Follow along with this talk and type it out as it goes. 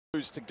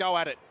To go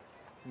at it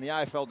in the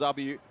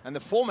AFLW, and the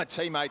former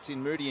teammates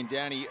in Moody and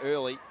Downey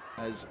early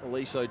as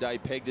Elise O'Day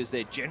pegged as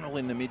their general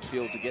in the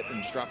midfield to get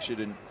them structured,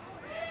 and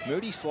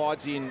Moody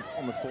slides in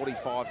on the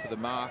 45 for the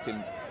mark,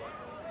 and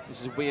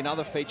this will be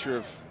another feature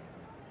of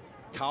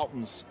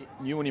Carlton's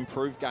new and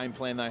improved game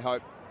plan, they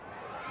hope.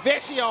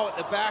 Vesio at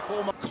the back,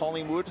 almost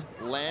Collingwood,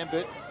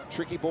 Lambert,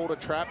 tricky ball to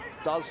trap,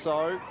 does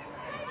so.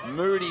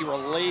 Moody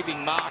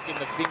relieving mark in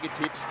the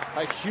fingertips,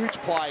 a huge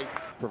play,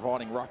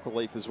 providing ruck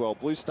relief as well.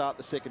 Blues start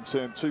the second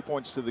term, 2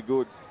 points to the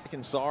good.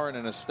 Second siren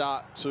and a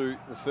start to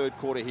the third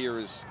quarter here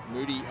as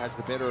Moody has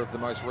the better of the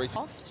most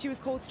recent. She was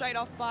called straight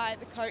off by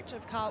the coach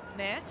of Carlton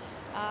there,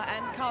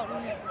 and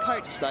Carlton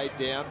coach stayed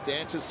down,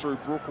 dances through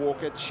Brooke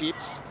Walker,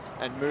 chips,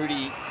 and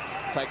Moody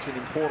takes an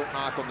important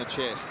mark on the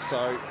chest.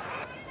 So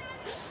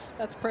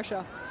that's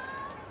pressure.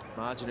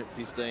 Margin at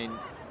 15.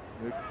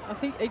 I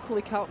think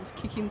equally Carlton's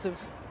kick-ins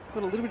have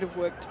got a little bit of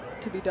work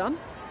to be done.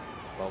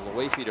 Well,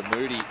 Luifi to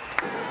Moody.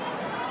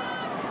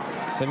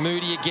 So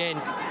Moody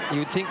again, you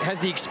would think has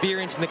the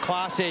experience and the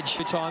class edge.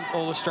 Two-time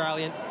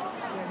All-Australian.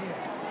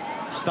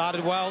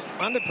 Started well.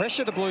 Under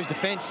pressure, the Blues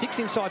defence. 6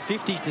 inside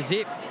 50s to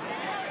zip.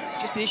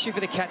 It's just the issue for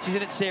the Cats,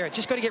 isn't it, Sarah?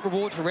 Just got to get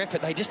reward for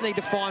effort. They just need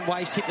to find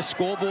ways to hit the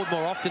scoreboard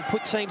more often,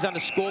 put teams under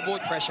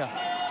scoreboard pressure.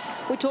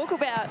 We talk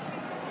about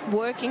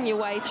working your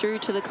way through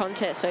to the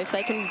contest, so if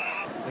they can...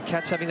 The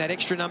Cats having that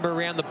extra number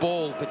around the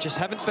ball, but just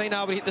haven't been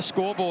able to hit the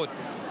scoreboard.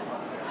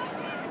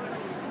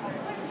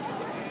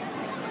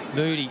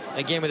 Moody,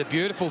 again with a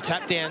beautiful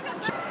tap down.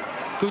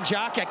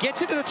 Gunjaka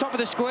gets it to the top of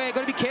the square.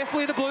 Got to be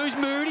careful of the Blues.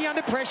 Moody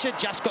under pressure.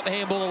 Just got the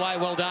handball away.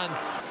 Well done.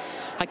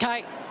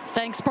 Okay,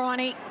 thanks,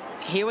 Breann.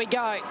 Here we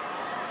go.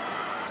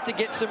 To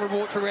get some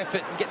reward for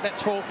effort and get that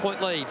 12-point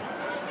lead.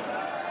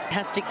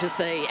 Fantastic to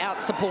see.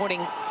 Out supporting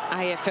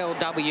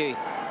AFLW.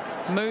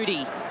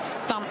 Moody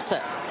thumps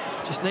it.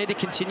 Just need to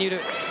continue to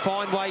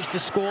find ways to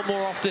score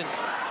more often.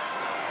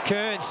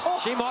 Kearns,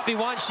 she might be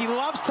one. She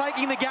loves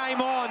taking the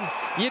game on.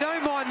 You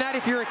don't mind that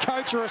if you're a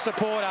coach or a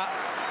supporter.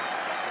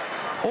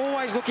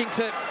 Always looking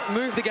to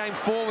move the game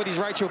forward is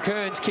Rachel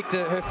Kearns. Kicked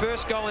her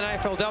first goal in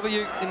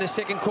AFLW in the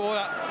second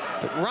quarter,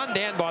 but run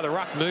down by the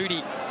ruck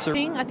Moody. The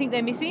thing I think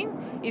they're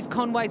missing is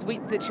Conway's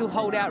width that she'll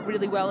hold out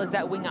really well as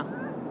that winger.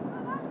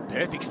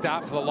 Perfect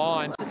start for the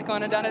Lions. Just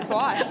kind of done it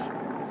twice.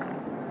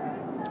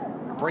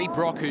 Bree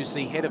Brock, who's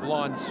the head of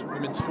Lions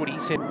women's footy,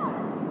 said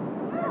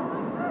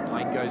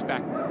plane goes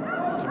back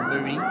to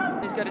Moody.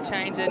 There's got to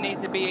change. There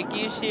needs to be a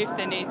gear shift.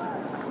 There needs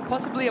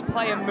possibly a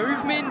player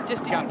movement.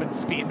 Just up and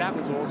spin. That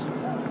was awesome.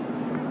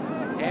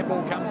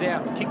 Handball comes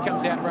out. Kick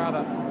comes out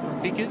rather from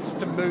Vickers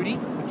to Moody.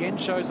 Again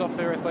shows off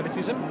her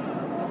athleticism.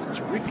 That's a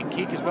terrific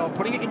kick as well.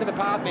 Putting it into the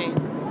path. Big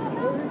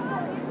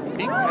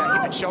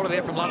hip and shoulder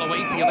there from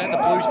Lalawifi. Allowed the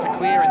Blues to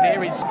clear, and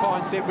there is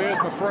Pine said, "Where's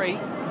my free?"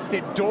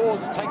 Instead,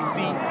 Dawes takes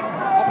the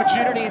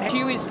opportunity. And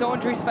Hugh is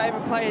Saundry's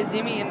favourite player,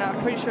 Zimmy, and I'm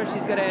pretty sure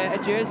she's got a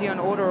jersey on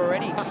order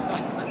already.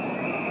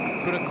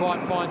 Couldn't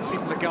quite find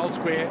Smith in the goal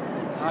square.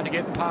 Hard to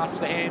get past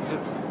the hands of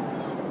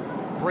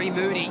Bree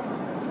Moody.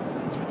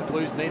 That's what the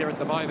Blues need her at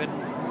the moment.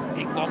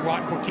 Big long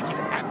right foot kick is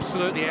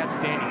absolutely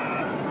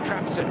outstanding.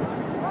 Traps it.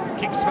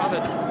 Kick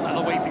smothered.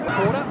 Lalawifi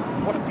quarter.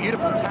 What a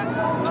beautiful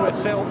tap to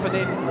herself, and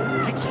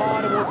then kicks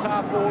high towards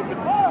half forward.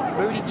 But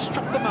Moody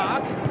struck the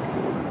mark.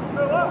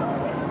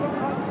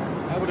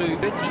 Able to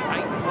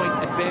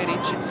 38-point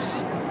advantage.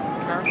 It's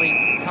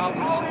currently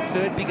Carlton's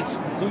third biggest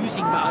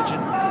losing margin.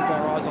 Keep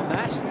our eyes on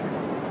that.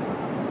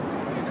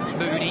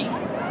 Moody,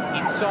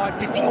 inside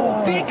 50.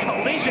 Oh, big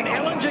collision.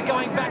 Ellinger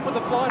going back with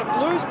the flight of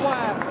Blues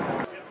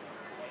player.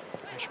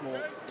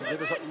 Ashmore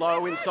delivers it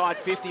low inside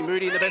 50.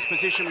 Moody in the best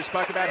position. We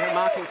spoke about her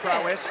marking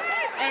prowess.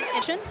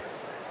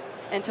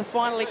 And to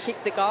finally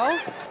kick the goal.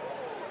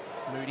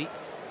 Moody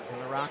in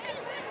the ruck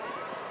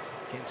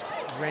against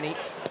Rennie.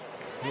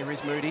 Here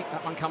is Moody.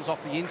 That one comes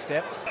off the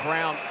instep.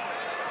 Brown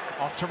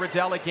off to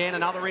Riddell again.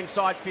 Another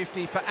inside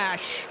 50 for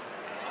Ash.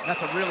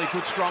 That's a really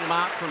good strong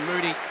mark from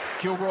Moody.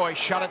 Gilroy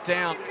shut it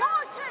down.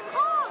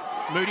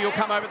 Moody will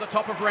come over the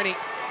top of Rennie.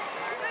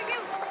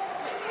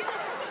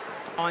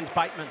 Finds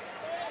Bateman.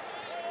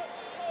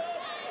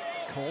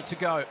 Call to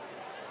go.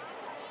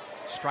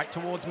 Straight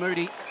towards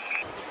Moody.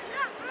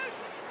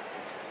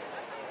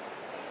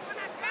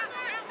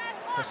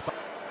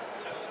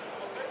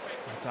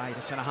 Day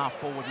to centre half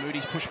forward.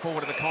 Moody's pushed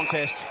forward to the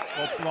contest.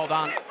 Well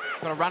done.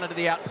 Got to run it to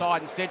the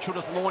outside. Instead, she'll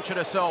just launch it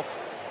herself.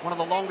 One of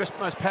the longest,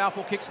 most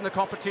powerful kicks in the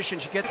competition.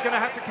 She's going to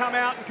have to come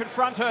out and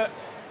confront her.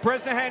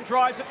 Bresnahan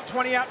drives it to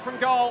 20 out from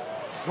goal.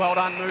 Well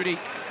done, Moody.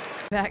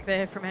 Back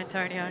there from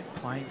Antonio.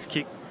 Plains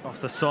kick off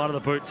the side of the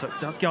boot, so it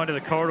does go into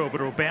the corridor, but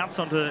it'll bounce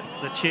onto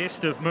the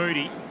chest of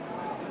Moody.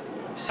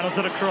 Settles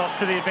it across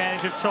to the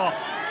advantage of Toff.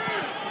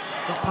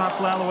 Got past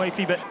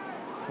Lalawifi, but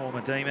former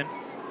Demon.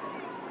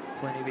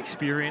 Plenty of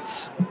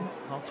experience,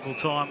 multiple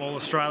time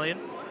All-Australian.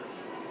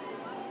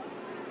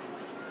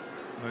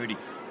 Moody.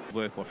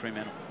 Work by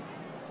Fremantle.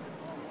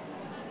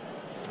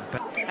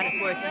 And it's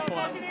working for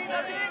them.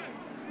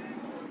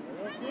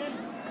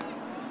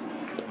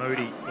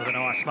 Moody with a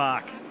nice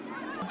mark.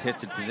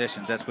 Contested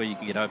possessions, that's where you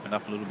can get opened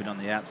up a little bit on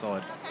the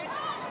outside.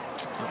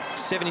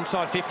 7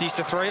 inside 50s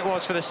to 3 it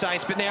was for the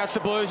Saints, but now it's the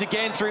Blues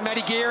again through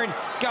Maddie Gearin.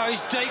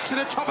 Goes deep to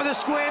the top of the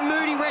square.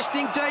 Moody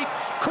resting deep.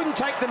 Couldn't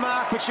take the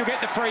mark, but she'll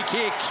get the free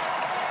kick.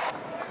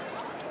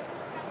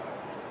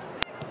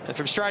 And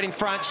from straight in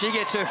front, she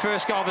gets her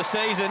first goal of the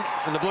season,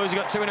 and the Blues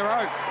have got 2 in a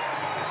row.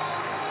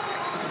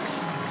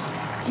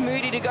 It's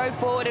Moody to go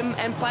forward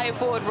and play a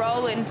forward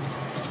role, and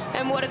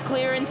what a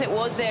clearance it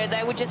was there.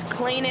 They would just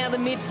clean out the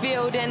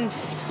midfield, and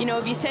you know,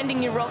 if you're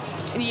sending your ruck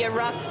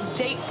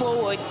deep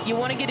forward, you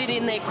want to get it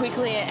in there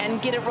quickly and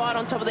get it right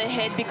on top of their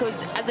head,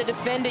 because as a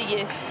defender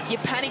you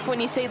panic when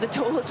you see the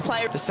tallest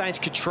player. The Saints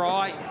could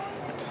try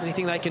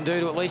anything they can do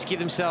to at least give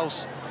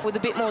themselves with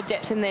a bit more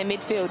depth in their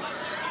midfield.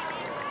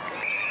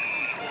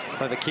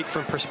 Clever kick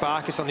from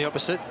Petrevski-Seton on the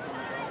opposite.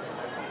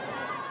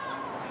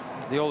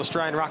 The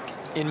All-Australian ruck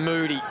in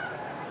Moody.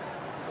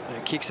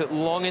 Kicks it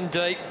long and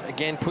deep.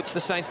 Again, puts the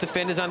Saints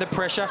defenders under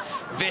pressure.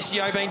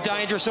 Vesio being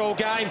dangerous all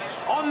game.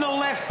 On the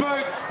left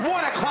boot.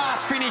 What a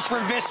class finish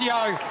from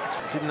Vesio.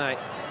 Didn't they?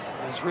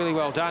 It was really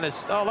well done.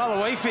 As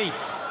Lalawifi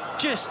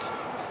just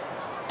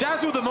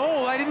dazzled them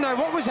all. They didn't know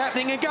what was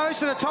happening. It goes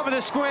to the top of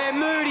the square.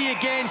 Moody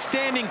again,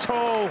 standing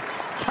tall.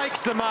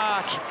 Takes the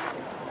mark.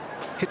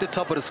 Hit the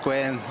top of the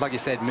square, and like you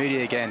said,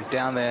 Moody again,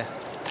 down there,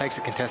 takes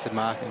a contested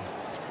mark and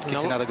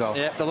kicks another goal.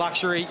 Yeah, the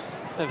luxury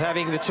of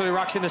having the 2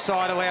 rucks in the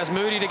side allows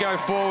Moody to go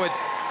forward.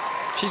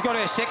 She's got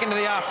her second of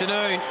the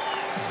afternoon.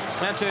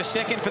 That's her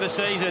second for the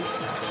season.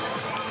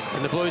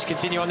 And the Blues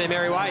continue on their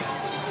merry way.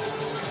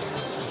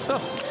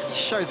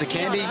 Shows the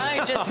candy.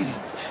 No, just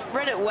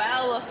read it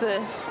well off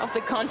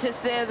the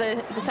contest there.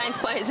 The Saints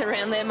players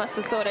around there must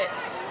have thought it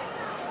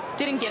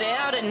didn't get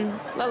out, and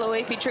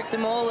Lalawifi tricked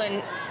them all,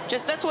 and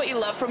just that's what you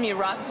love from your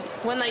ruck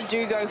when they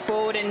do go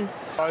forward. And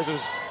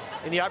disposals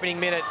in the opening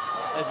minute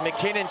as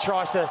McKinnon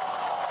tries to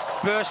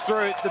burst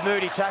through the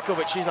Moody tackle,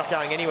 but she's not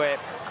going anywhere.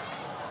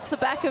 Off the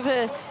back of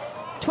a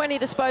 20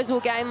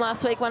 disposal game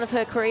last week, one of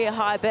her career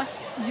high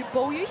best.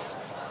 Ball use.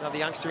 Another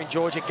youngster in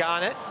Georgia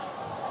Garnett.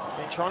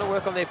 Been trying to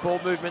work on their ball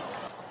movement.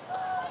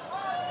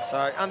 So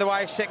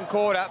underway, second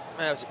quarter.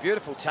 That was a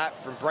beautiful tap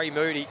from Breann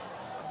Moody.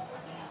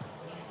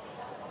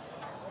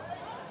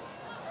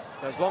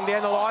 Goes long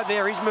down the line.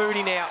 There is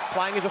Moody now,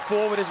 playing as a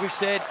forward, as we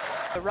said.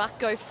 The ruck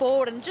go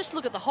forward, and just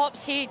look at the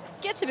hops here.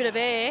 Gets a bit of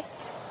air.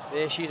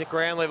 There she's at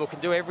ground level, can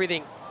do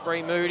everything,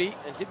 Breann Moody,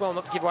 and did well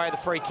not to give away the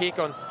free kick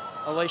on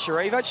Alicia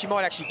Evert. She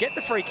might actually get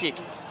the free kick.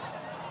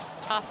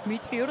 Half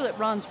midfielder that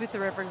runs with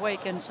her every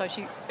week, and so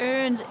she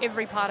earns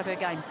every part of her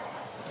game.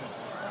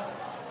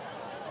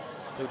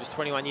 Still just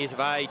 21 years of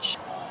age.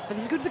 But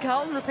it's good for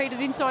Carlton, repeated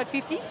inside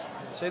 50s.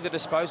 See the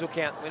disposal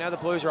count. We know the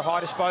Blues are a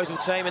high disposal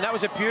team, and that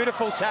was a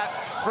beautiful tap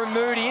from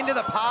Moody into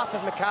the path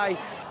of McKay.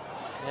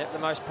 Yep, the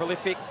most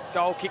prolific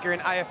goal kicker in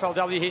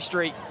AFLW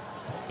history.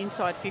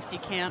 Inside 50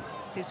 count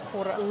this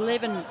quarter,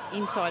 11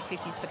 inside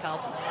 50s for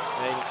Carlton.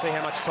 Yeah, you can see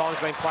how much time has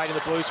been played in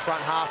the Blues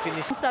front half in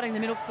this. Starting the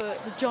middle for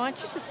the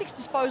Giants, just the 6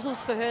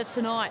 disposals for her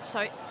tonight.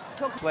 So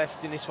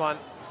left in this one.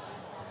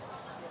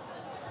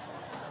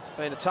 It's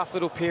been a tough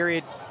little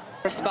period.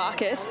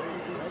 Sparkus.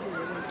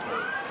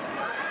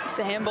 It's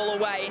the handball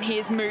away, and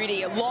here's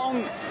Moody. A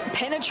long,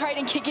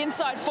 penetrating kick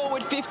inside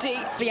forward 50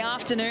 the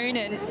afternoon,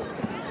 and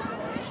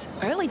it's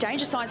early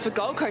danger signs for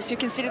Gold Coast, who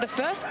consider the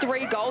first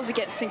 3 goals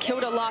against St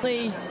Kilda last.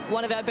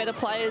 One of our better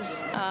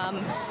players,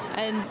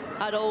 and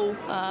at all,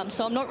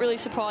 so I'm not really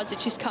surprised that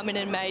she's come in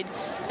and made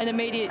an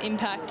immediate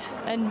impact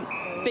and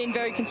been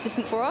very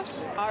consistent for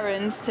us.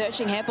 Irons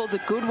searching handball's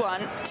a good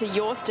one to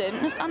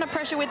Yorston. Just under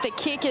pressure with the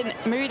kick, and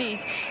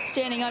Moody's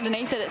standing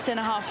underneath it at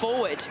centre half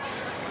forward.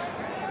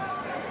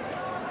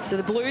 So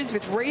the Blues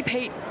with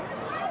repeat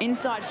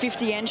inside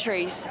 50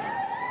 entries.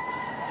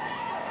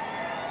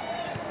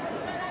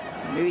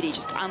 Moody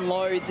just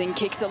unloads and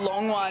kicks a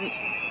long one.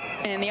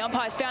 And the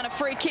umpire's found a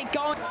free kick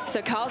going.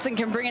 So Carlton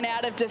can bring it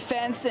out of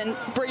defence, and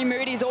Breann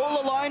Moody's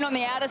all alone on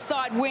the outer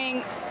side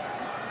wing.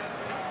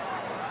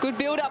 Good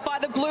build up by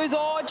the Blues.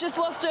 Oh, just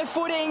lost her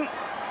footing.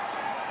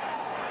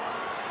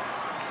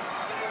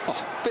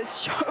 But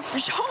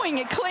showing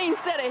a clean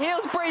set of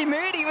heels, Breann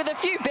Moody with a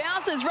few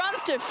bounces,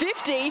 runs to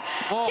 50, kicks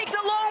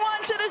a long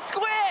one to the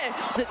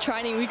square. The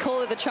training, we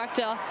call her the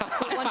tractor.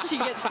 Once she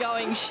gets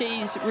going,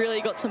 she's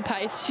really got some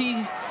pace.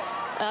 She's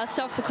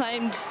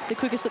self-proclaimed the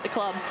quickest at the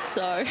club,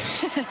 so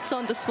it's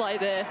on display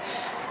there.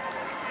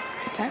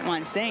 Don't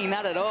mind seeing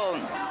that at all.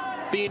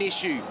 Be an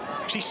issue.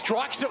 She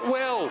strikes it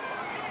well.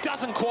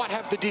 Doesn't quite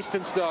have the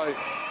distance though.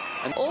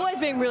 Always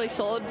been really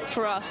solid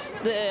for us,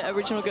 the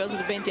original girls that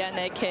have been down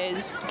there,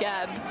 Kez,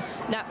 Gab,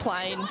 Nat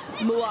Plain,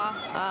 Mua,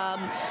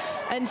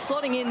 and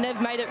slotting in, they've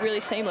made it really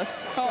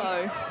seamless.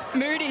 So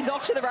Moody's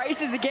off to the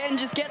races again,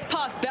 just gets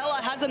past Bella,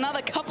 has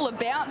another couple of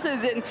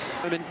bounces, and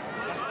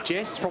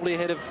Jess probably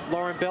ahead of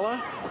Lauren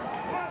Bella.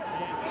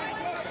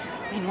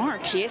 I mean,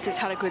 Lauren Pearce has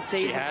had a good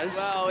season. She has.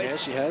 Well, yeah,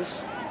 she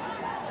has.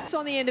 It's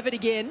on the end of it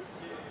again.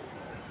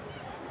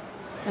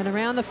 And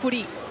around the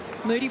footy,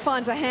 Moody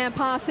finds a hand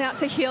pass out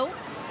to Hill.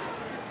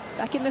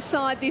 Back in the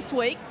side this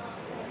week.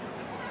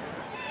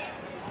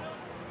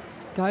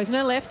 Goes on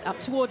her left, up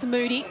towards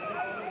Moody.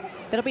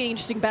 That'll be an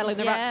interesting battle in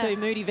the ruck too,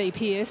 Moody v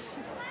Pearce.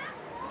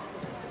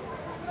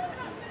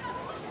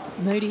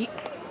 Moody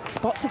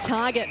spots a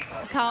target.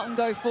 Carlton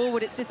go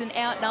forward, it's just an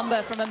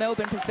outnumber from a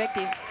Melbourne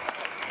perspective.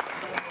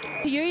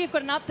 You've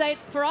got an update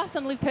for us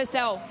on Liv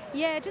Purcell.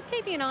 Yeah, just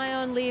keeping an eye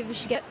on Liv.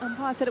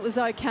 Umpire said it was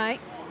okay.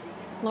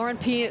 Lauren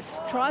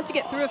Pearce tries to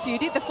get through a few,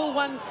 did the full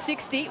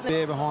 160.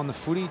 There behind the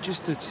footy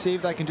just to see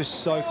if they can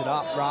just soak it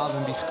up rather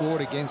than be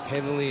scored against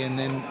heavily and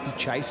then be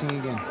chasing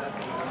again.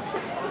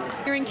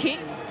 Hearing kick,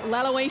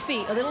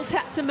 Laloifi, a little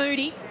tap to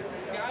Moody.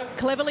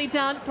 Cleverly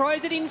done,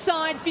 throws it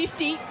inside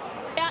 50.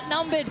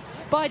 Outnumbered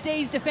by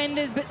D's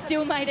defenders, but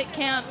still made it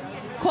count.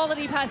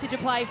 Quality passage of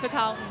play for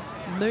Carlton.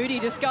 Moody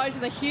just goes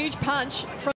with a huge punch from